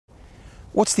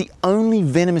What's the only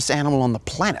venomous animal on the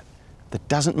planet that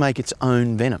doesn't make its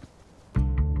own venom?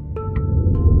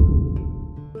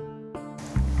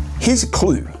 Here's a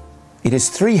clue. It has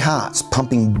 3 hearts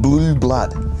pumping blue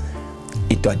blood.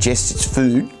 It digests its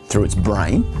food through its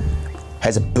brain,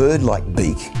 has a bird-like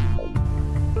beak,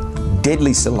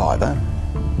 deadly saliva,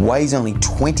 weighs only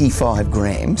 25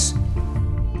 grams,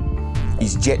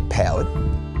 is jet-powered,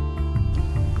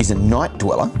 is a night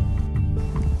dweller,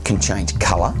 can change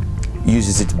colour,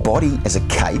 uses its body as a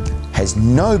cape, has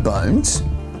no bones,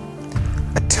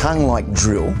 a tongue like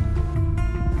drill,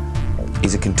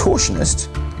 is a contortionist,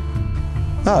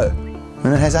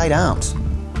 and it has 8 arms.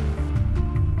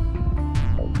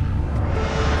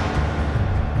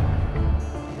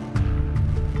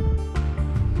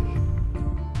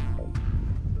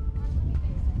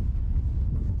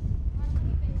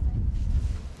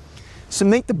 So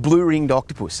meet the blue-ringed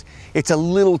octopus. It's a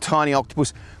little tiny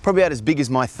octopus, probably about as big as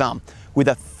my thumb, with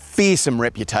a fearsome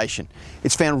reputation.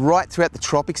 It's found right throughout the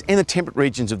tropics and the temperate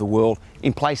regions of the world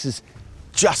in places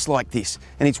just like this,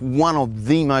 and it's one of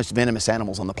the most venomous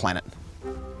animals on the planet.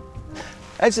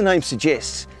 As the name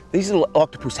suggests, these little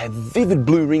octopus have vivid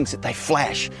blue rings that they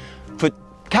flash for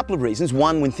a couple of reasons.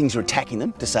 One, when things are attacking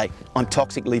them, to say, I'm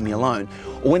toxic, leave me alone,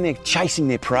 or when they're chasing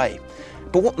their prey.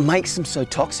 But what makes them so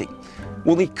toxic?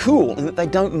 Well, they're cool in that they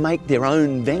don't make their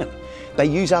own venom. They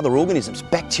use other organisms,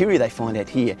 bacteria they find out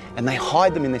here, and they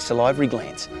hide them in their salivary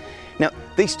glands. Now,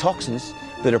 these toxins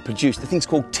that are produced, the things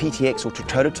called TTX or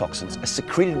neurotoxins, are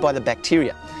secreted by the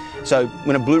bacteria. So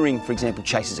when a blue ring, for example,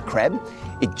 chases a crab,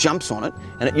 it jumps on it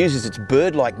and it uses its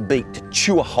bird-like beak to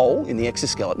chew a hole in the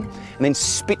exoskeleton and then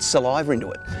spits saliva into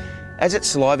it. As its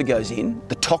saliva goes in,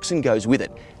 the toxin goes with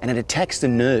it and it attacks the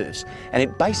nerves, and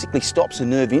it basically stops a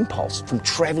nerve impulse from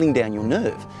travelling down your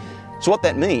nerve. So what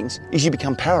that means is you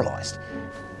become paralysed.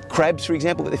 Crabs, for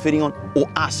example, that they're feeding on, or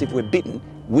us if we're bitten,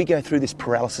 we go through this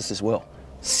paralysis as well.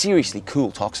 Seriously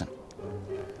cool toxin.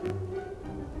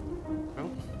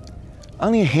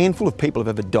 Only a handful of people have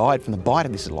ever died from the bite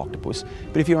of this little octopus,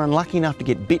 but if you're unlucky enough to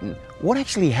get bitten, what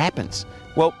actually happens?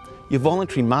 Well, your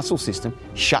voluntary muscle system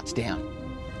shuts down.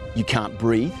 You can't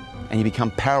breathe and you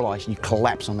become paralysed and you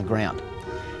collapse on the ground.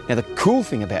 Now the cool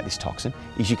thing about this toxin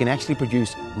is you can actually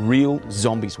produce real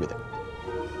zombies with it.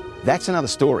 That's another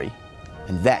story,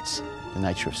 and that's the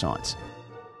nature of science.